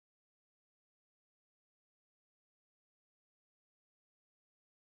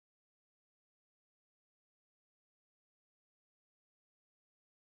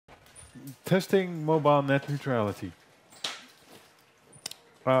testing mobile net neutrality.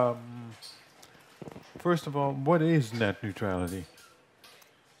 First of all, what is net neutrality?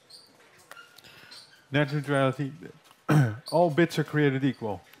 Net neutrality, all bits are created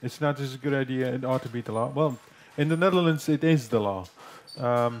equal. It's not just a good idea, it ought to be the law. Well, in the Netherlands, it is the law.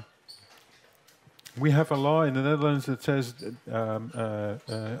 We have a law in the Netherlands that says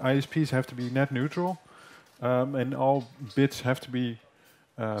ISPs have to be net neutral, and all bits have to be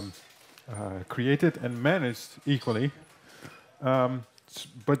created and managed equally.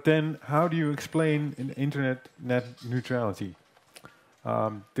 But then, how do you explain an internet net neutrality?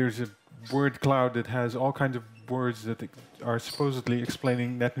 There's a word cloud that has all kinds of words that are supposedly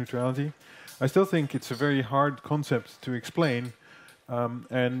explaining net neutrality. I still think it's a very hard concept to explain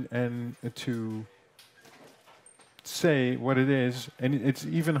and to say what it is, and it's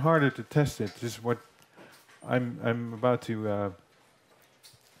even harder to test it. This is what I'm about to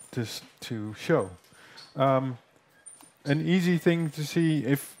show. An easy thing to see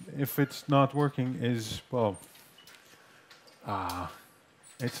if it's not working is, well,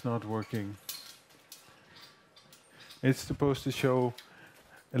 it's not working. It's supposed to show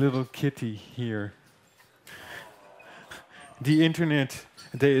a little kitty here. The internet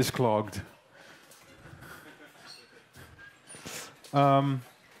day is clogged. So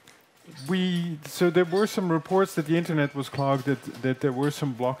there were some reports that the internet was clogged, that there was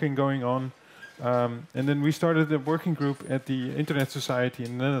some blocking going on. And then we started a working group at the Internet Society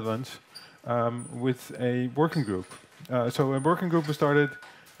in the Netherlands with a working group. So a working group was started,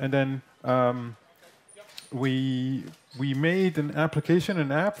 and then we made an application,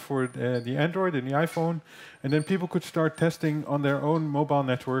 an app for the Android and the iPhone, and then people could start testing on their own mobile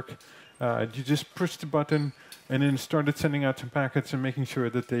network. You just pushed the button, and then started sending out some packets and making sure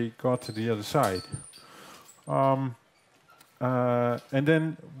that they got to the other side. And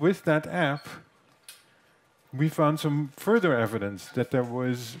then with that app, we found some further evidence that there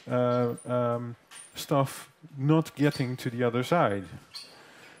was stuff not getting to the other side.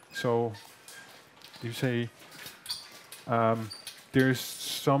 So you say there's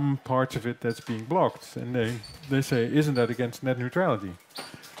some parts of it that's being blocked, and they say, isn't that against net neutrality?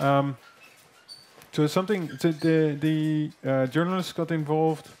 So something. So the journalists got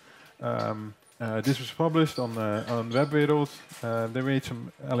involved. This was published on Webwereld. They made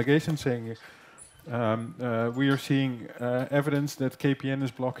some allegations saying we are seeing evidence that KPN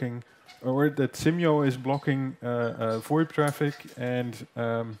is blocking, or that Simyo is blocking VoIP traffic, and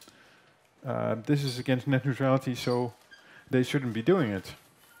this is against net neutrality, so they shouldn't be doing it.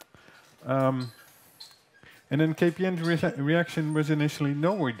 And then KPN's reaction was initially,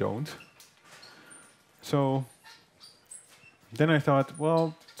 no, we don't. So then I thought,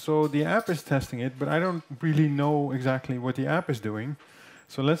 well, so the app is testing it, but I don't really know exactly what the app is doing.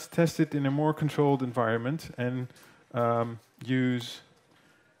 So let's test it in a more controlled environment and use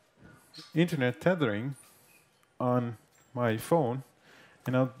internet tethering on my phone.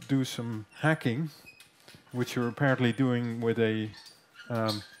 And I'll do some hacking, which you're apparently doing with a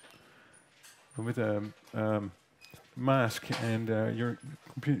mask, and you're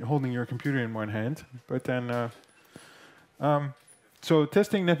holding your computer in one hand. But then, so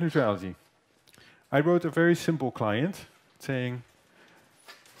testing net neutrality. I wrote a very simple client saying,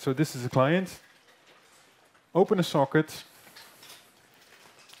 so this is a client, open a socket,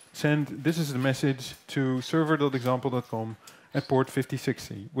 send, this is the message to server.example.com at port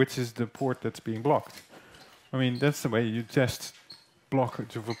 5060, which is the port that's being blocked. I mean, that's the way you test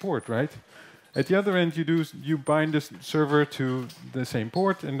blockage of a port, right? At the other end, you bind the server to the same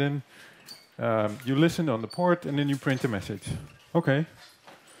port, and then you listen on the port, and then you print a message. Okay,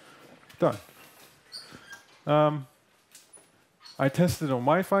 done. I tested on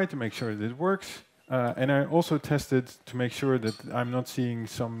Wi-Fi to make sure that it works, and I also tested to make sure that I'm not seeing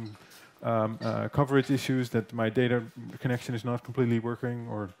some coverage issues, that my data connection is not completely working,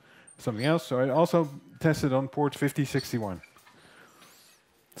 or something else. So I also tested on port 5061.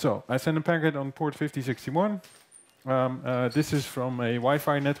 So I sent a packet on port 5061. This is from a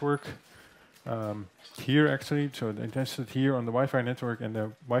Wi-Fi network here, actually. So I tested here on the Wi-Fi network, and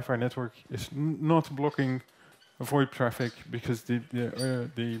the Wi-Fi network is not blocking VoIP traffic because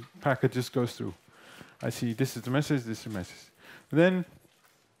the packet just goes through. I see this is the message, this is the message. Then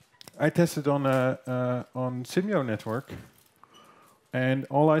I tested on Simyo network, and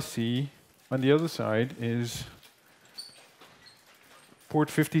all I see on the other side is port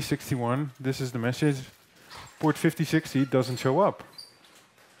 5061. This is the message. Port 5060 doesn't show up.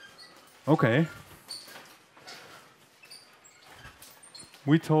 Okay.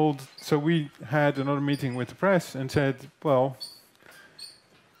 So we had another meeting with the press and said, well,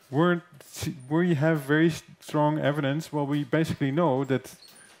 where you have very strong evidence, well, we basically know that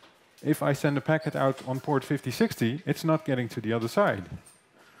if I send a packet out on port 5060, it's not getting to the other side.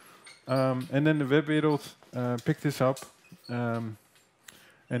 And then the web Wereld picked this up, and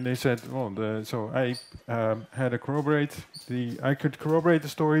they said, well, so I had to corroborate I could corroborate the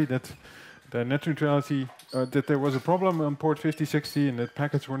story that the net neutrality, that there was a problem on port 5060 and that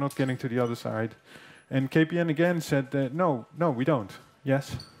packets were not getting to the other side. And KPN again said that no, we don't.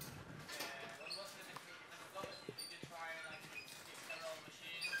 Yes.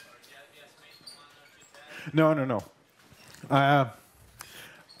 No.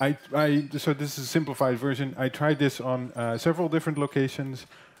 So this is a simplified version. I tried this on several different locations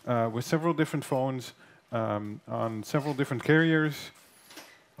with several different phones on several different carriers.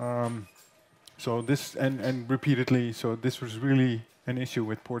 So this and repeatedly. So this was really an issue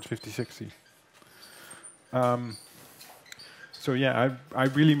with port 5060. So yeah, I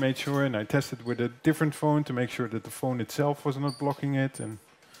really made sure, and I tested with a different phone to make sure that the phone itself was not blocking it, and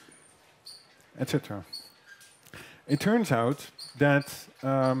etc. It turns out that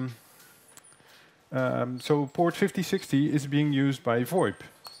so port 5060 is being used by VoIP,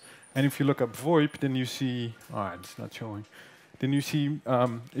 and if you look up VoIP, then you see it's not showing. Then you see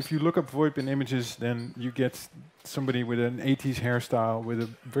if you look up VoIP in images, then you get somebody with an 80s hairstyle with a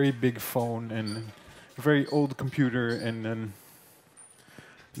very big phone and a very old computer, and then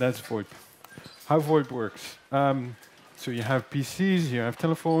that's VoIP. How VoIP works? So you have PCs, you have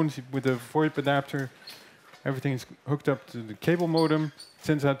telephones with a VoIP adapter. Everything is hooked up to the cable modem,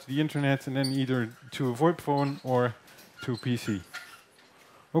 sends out to the internet, and then either to a VoIP phone or to a PC.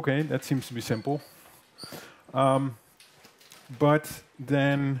 Okay, that seems to be simple. But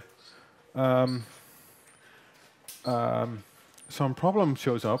then some problem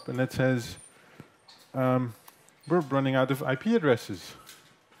shows up, and that says we're running out of IP addresses.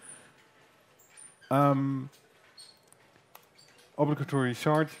 Obligatory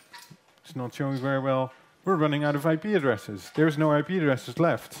shard, it's not showing very well. We're running out of IP addresses. There's no IP addresses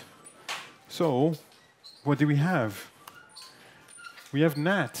left. So, what do we have? We have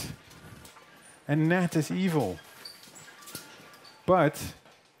NAT. And NAT is evil. But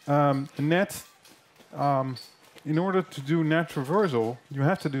NAT, in order to do NAT reversal, you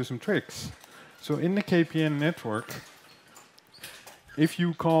have to do some tricks. So in the KPN network, if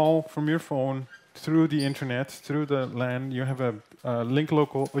you call from your phone through the internet, through the LAN, you have a link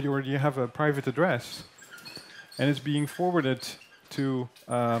local, or you have a private address, and it's being forwarded to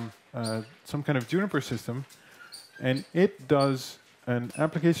some kind of Juniper system, and it does an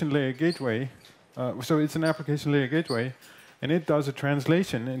application layer gateway. So it's an application layer gateway, and it does a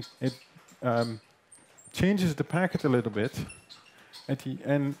translation, and it changes the packet a little bit,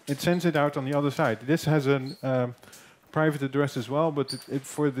 and it sends it out on the other side. This has a private address as well, but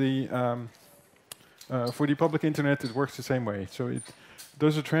for the public internet, it works the same way. So it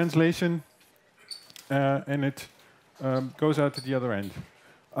does a translation, and it goes out to the other end.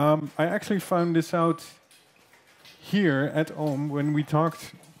 I actually found this out here at home when we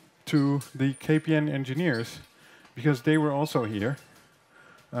talked to the KPN engineers, because they were also here.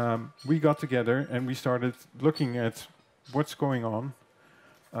 We got together and we started looking at what's going on,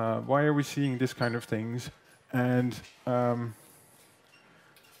 why are we seeing this kind of things, and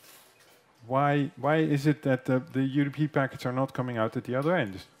why is it that the UDP packets are not coming out at the other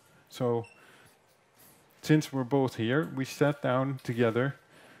end? So since we're both here, we sat down together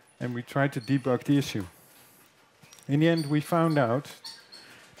and we tried to debug the issue. In the end, we found out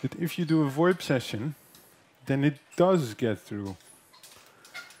that if you do a VoIP session, then it does get through.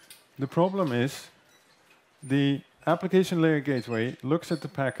 The problem is the application layer gateway looks at the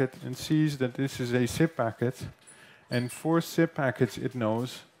packet and sees that this is a SIP packet, and for SIP packets it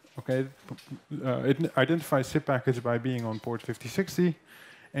knows, okay, it identifies SIP packets by being on port 5060,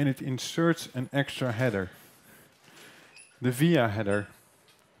 and it inserts an extra header, the via header,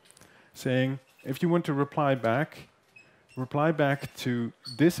 saying if you want to reply back to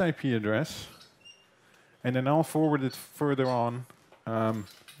this IP address, and then I'll forward it further on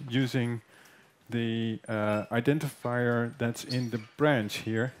using the identifier that's in the branch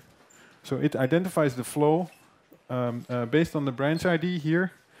here. So it identifies the flow based on the branch ID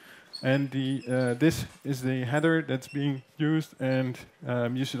here, and this is the header that's being used, and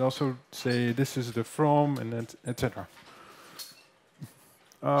you should also say this is the from, and etc.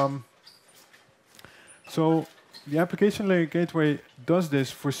 So the application layer gateway does this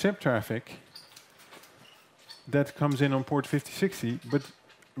for SIP traffic that comes in on port 5060, but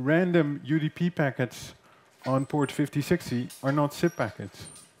random UDP packets on port 5060 are not SIP packets.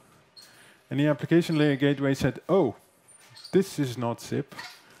 And the application layer gateway said, oh, this is not SIP.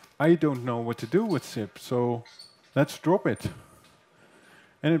 I don't know what to do with SIP, so let's drop it.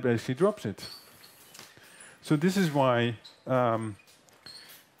 And it basically drops it. So this is why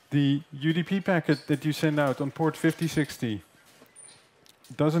the UDP packet that you send out on port 5060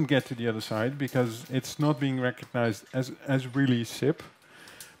 doesn't get to the other side because it's not being recognized as really SIP.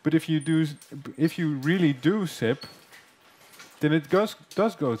 But if you really do SIP, then it does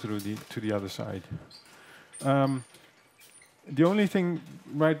go through to the other side. The only thing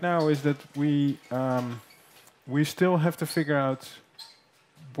right now is that we still have to figure out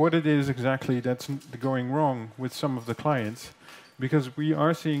what it is exactly that's going wrong with some of the clients, because we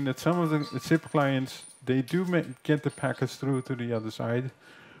are seeing that some of the SIP clients, they do get the packets through to the other side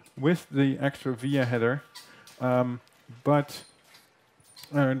with the extra via header, but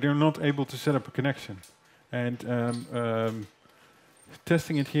they're not able to set up a connection. And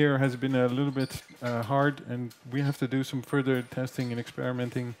testing it here has been a little bit hard, and we have to do some further testing and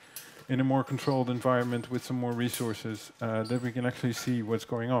experimenting in a more controlled environment with some more resources that we can actually see what's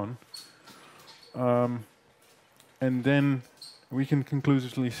going on. And then we can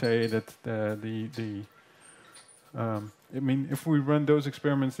conclusively say that I mean, if we run those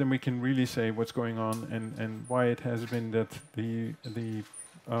experiments, then we can really say what's going on and why it has been that the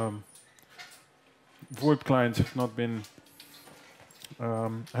VoIP clients have not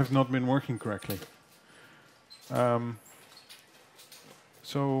been working correctly.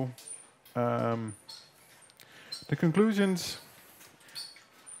 The conclusions: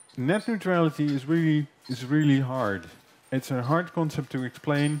 net neutrality is really hard. It's a hard concept to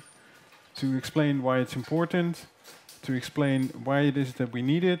explain why it's important, to explain why it is that we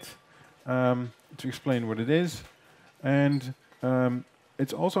need it, to explain what it is, and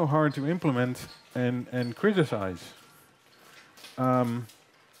it's also hard to implement and criticize.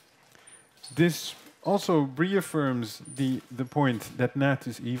 This also reaffirms the point that NAT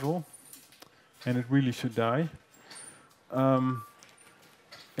is evil, and it really should die.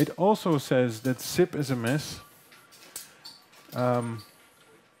 It also says that SIP is a mess.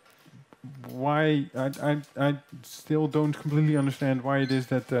 Why I still don't completely understand why it is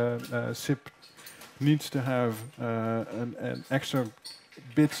that SIP needs to have an extra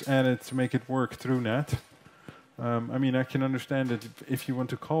bits added to make it work through NAT. I mean, I can understand that if you want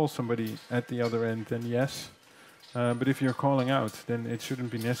to call somebody at the other end, then yes. But if you're calling out, then it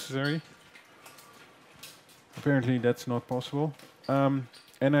shouldn't be necessary. Apparently, that's not possible.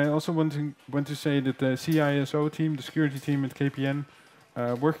 And I also want to say that the CISO team, the security team at KPN,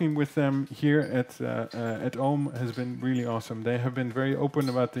 working with them here at OHM has been really awesome. They have been very open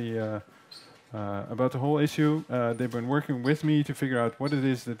about the whole issue. They've been working with me to figure out what it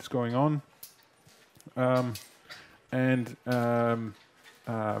is that's going on.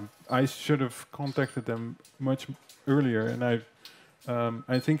 I should have contacted them much earlier, and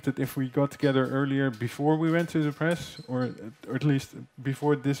I think that if we got together earlier before we went to the press, or at least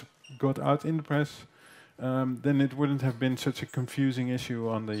before this got out in the press, then it wouldn't have been such a confusing issue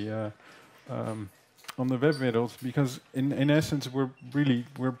on the web vitals, because in essence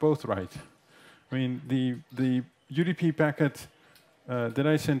we're both right. I mean, the UDP packet that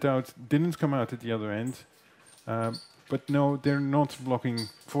I sent out didn't come out at the other end, but no, they're not blocking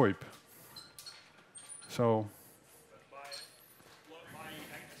VoIP. So. By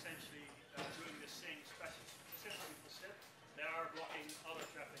essentially doing this thing specifically for SIP, they are blocking other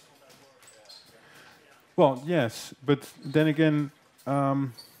traffic on that board. Yeah. Well, yes, but then again,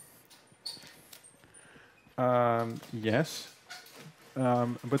 yes,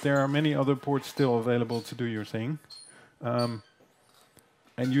 but there are many other ports still available to do your thing.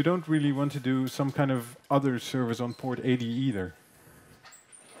 And you don't really want to do some kind of other service on port 80 either.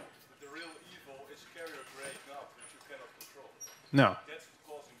 But the real evil is carrier grade NAT, which you cannot control. No. That's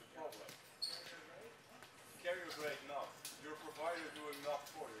causing the problem. Carrier grade NAT. Your provider doing NAT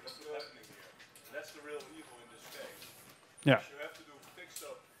for you. That's what's happening here. That's the real evil in this case. Yeah. You have to do fix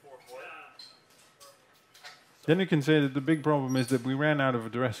up for VoIP. Then you can say that the big problem is that we ran out of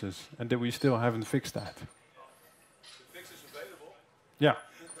addresses and that we still haven't fixed that. The fix is available. Yeah.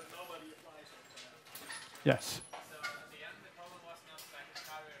 But nobody applies it for that. Yes. So at the end, the problem was not like the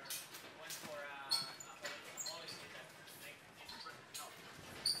carrier went for a policy that make it no.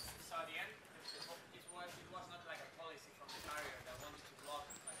 So at the end, it was not like a policy from the carrier that wanted to block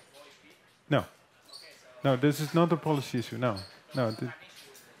like a voice beat. No. Okay, so No, this is not a policy issue. No. No.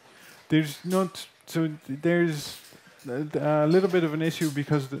 There's not. So there's a little bit of an issue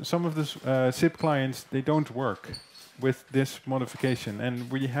because some of the SIP clients, they don't work with this modification, and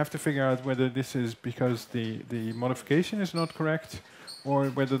we have to figure out whether this is because the modification is not correct, or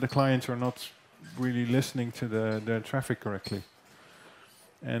whether the clients are not really listening to the traffic correctly.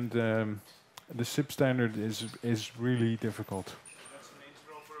 and the SIP standard is really difficult. That's an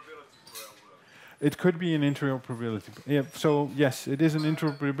interoperability problem. It could be an interoperability. Yeah. So yes, it is an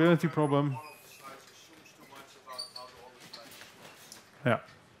interoperability problem. One of the slides assumes too much about how all the slides work. Yeah.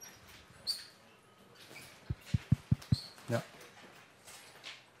 Yeah.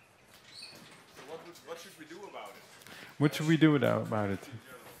 So what should we do about it? What should we do about it?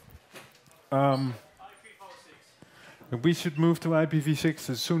 We should move to IPv6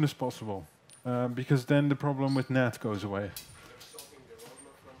 as soon as possible, because then the problem with NAT goes away. There's something the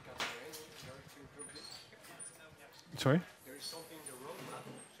roadmap from KPN is going to improve this? Sorry? There is something in the roadmap,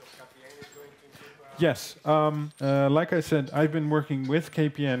 so KPN is going to improve. Yes. Like I said, I've been working with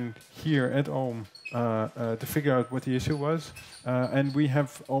KPN here at home to figure out what the issue was, and we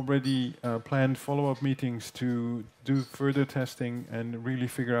have already planned follow-up meetings to do further testing and really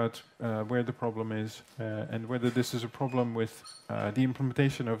figure out where the problem is and whether this is a problem with the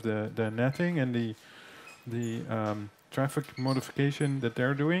implementation of the netting and the traffic modification that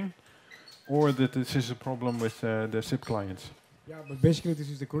they're doing, or that this is a problem with the SIP clients. Yeah, but basically this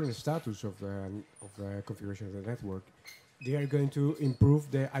is the current status of the configuration of the network. They are going to improve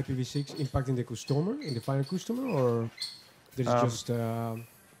the IPv6 impacting the customer, in the final customer, or there's just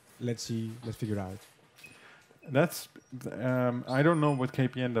let's figure out. That's I don't know what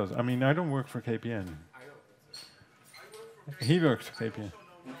KPN does. I mean, I don't work for KPN. He works for KPN.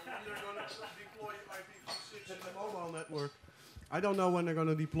 Deploy IPv6 in the mobile network. I don't know when they're going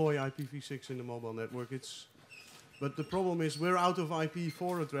to deploy IPv6 in the mobile network. But the problem is we're out of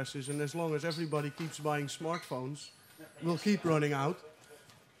IP4 addresses, and as long as everybody keeps buying smartphones, we'll keep running out.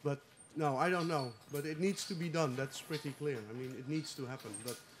 But no, I don't know. But it needs to be done. That's pretty clear. I mean, it needs to happen.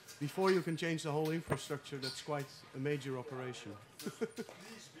 But before you can change the whole infrastructure, that's quite a major operation.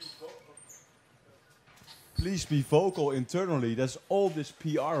 Please be vocal internally. That's all this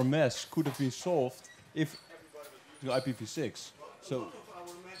PR mess could have been solved if the IPv6. So.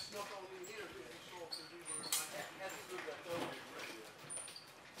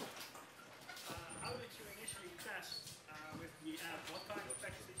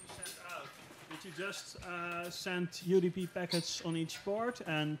 Did you just send UDP packets on each port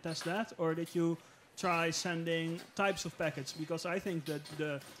and test that, or did you try sending types of packets? Because I think that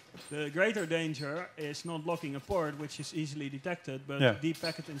the greater danger is not blocking a port, which is easily detected, but deep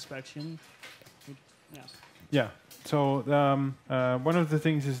packet inspection. Yeah. So one of the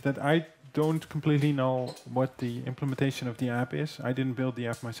things is that I don't completely know what the implementation of the app is. I didn't build the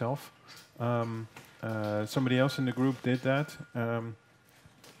app myself. Somebody else in the group did that.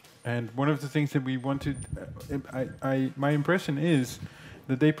 And one of the things that we wanted, my impression is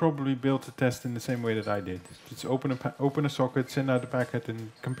that they probably built a test in the same way that I did. Just open a socket, send out a packet,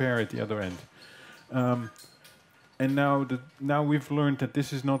 and compare at the other end. And now we've learned that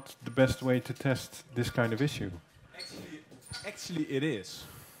this is not the best way to test this kind of issue. Actually, it is,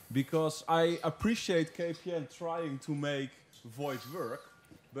 because I appreciate KPN trying to make void work.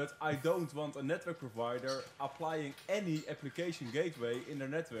 But I don't want a network provider applying any application gateway in the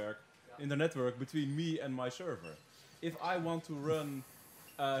network between me and my server. If I want to run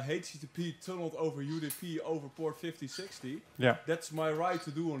HTTP tunneled over UDP over port 5060, that's my right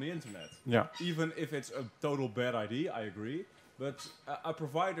to do on the internet. Yeah. Even if it's a total bad idea, I agree. But a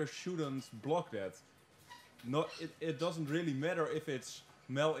provider shouldn't block that. It doesn't really matter if it's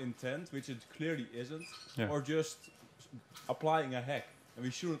malintent, which it clearly isn't, or just applying a hack. And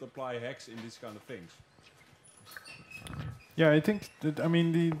we shouldn't apply hacks in these kind of things. Yeah, I think that, I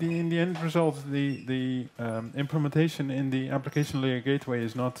mean, in the end result, the implementation in the application layer gateway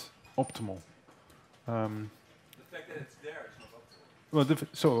is not optimal. The fact that it's there is not optimal. Well,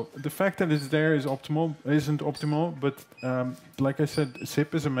 so the fact that it's there isn't optimal, but like I said,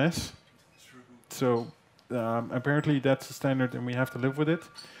 SIP is a mess. True. So apparently that's the standard, and we have to live with it.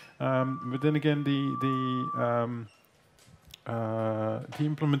 But then again, the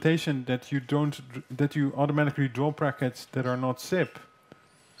implementation that you automatically draw packets that are not SIP,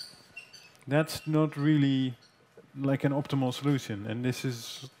 that's not really like an optimal solution, and this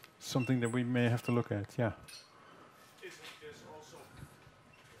is something that we may have to look at. Yeah.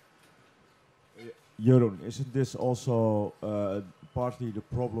 Jeroen, isn't this also partly the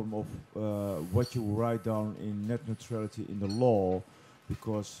problem of what you write down in net neutrality in the law?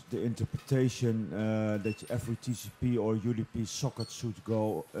 Because the interpretation that every TCP or UDP socket should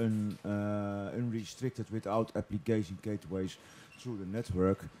go unrestricted without application gateways through the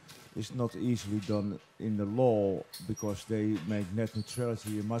network is not easily done in the law, because they make net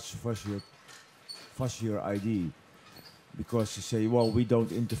neutrality a much fuzzier idea. Because they say, well, we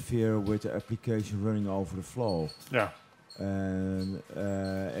don't interfere with the application running over the flow. Yeah. And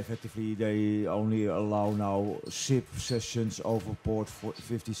effectively, they only allow now SIP sessions over port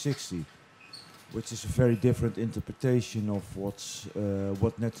 5060, which is a very different interpretation of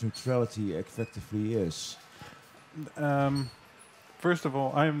what net neutrality effectively is. First of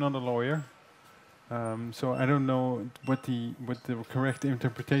all, I am not a lawyer, so I don't know what the correct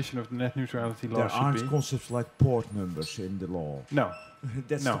interpretation of the net neutrality law There should aren't be. concepts like port numbers in the law. No.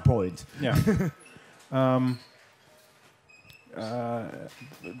 That's No. the point. Yeah.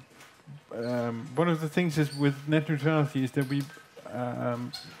 One of the things is with net neutrality is that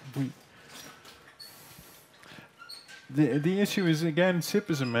the issue is, again, SIP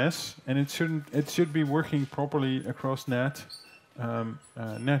is a mess, and it should be working properly across NAT.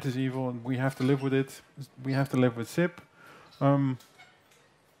 NAT is evil, and we have to live with it. We have to live with SIP,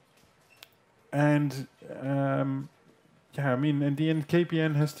 yeah, I mean, in the end,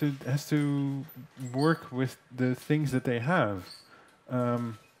 KPN has to work with the things that they have.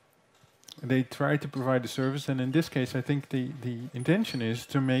 They try to provide a service, and in this case, I think the intention is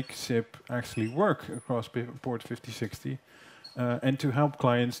to make SIP actually work across port 5060, and to help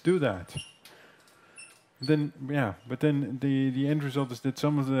clients do that. Then, yeah, but then the end result is that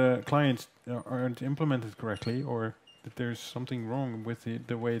some of the clients aren't implemented correctly, or that there's something wrong with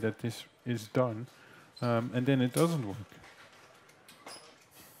the way that this is done, and then it doesn't work.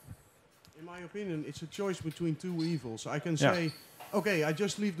 In my opinion, it's a choice between two evils. I can say, okay, I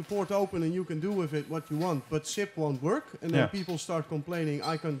just leave the port open and you can do with it what you want, but SIP won't work, and then people start complaining,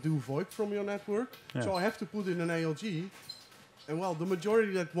 I can't do VoIP from your network, so I have to put in an ALG. And well, the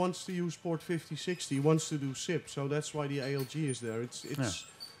majority that wants to use port 5060 wants to do SIP, so that's why the ALG is there.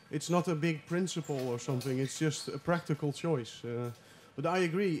 It's not a big principle or something, it's just a practical choice. But I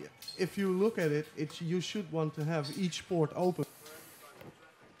agree, if you look at it, you should want to have each port open.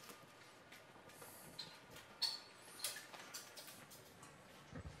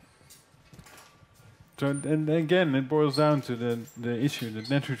 So, and again, it boils down to the issue that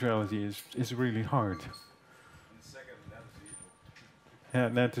net neutrality is really hard. And second, net is evil. Yeah,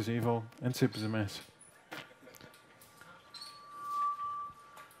 net is evil, and SIP is a mess.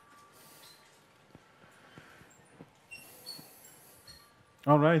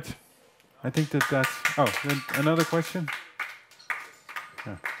 All right. I think that's... Oh, then another question?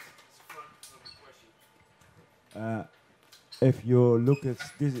 Yeah. If you look at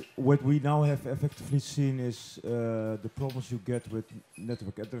this, what we now have effectively seen is the problems you get with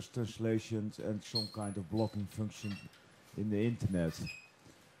network address translations and some kind of blocking function in the internet.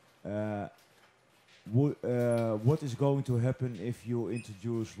 What is going to happen if you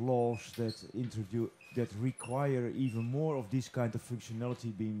introduce laws that require even more of this kind of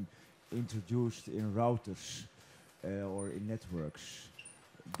functionality being introduced in routers or in networks?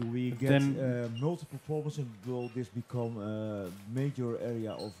 Do we get multiple problems, and will this become a major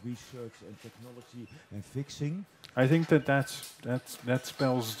area of research and technology and fixing? I think that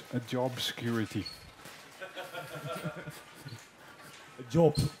spells a job security.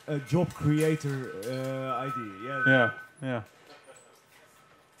 a job creator idea. Yeah.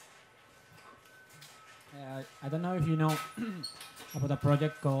 I don't know if you know about a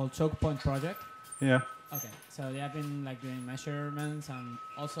project called Choke Point Project. Yeah. Okay, so they have been like doing measurements and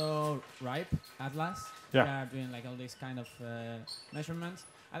also RIPE, Atlas. Yeah. They are doing like all these kind of measurements.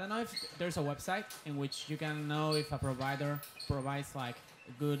 I don't know if there's a website in which you can know if a provider provides like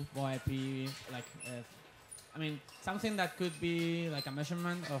a good VoIP, like I mean something that could be like a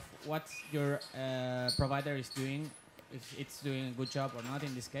measurement of what your provider is doing, if it's doing a good job or not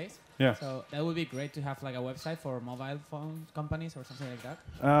in this case. Yeah. So that would be great to have like a website for mobile phone companies or something like that.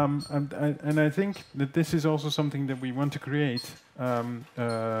 And I think that this is also something that we want to create, and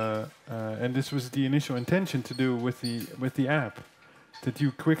this was the initial intention to do with the app, that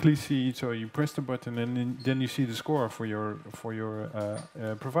you quickly see. So you press the button and then you see the score for your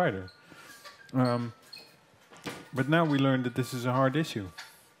provider. But now we learned that this is a hard issue.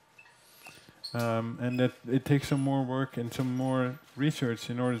 And that it takes some more work and some more research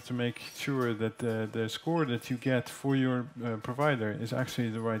in order to make sure that the score that you get for your provider is actually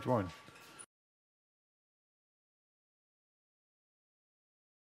the right one.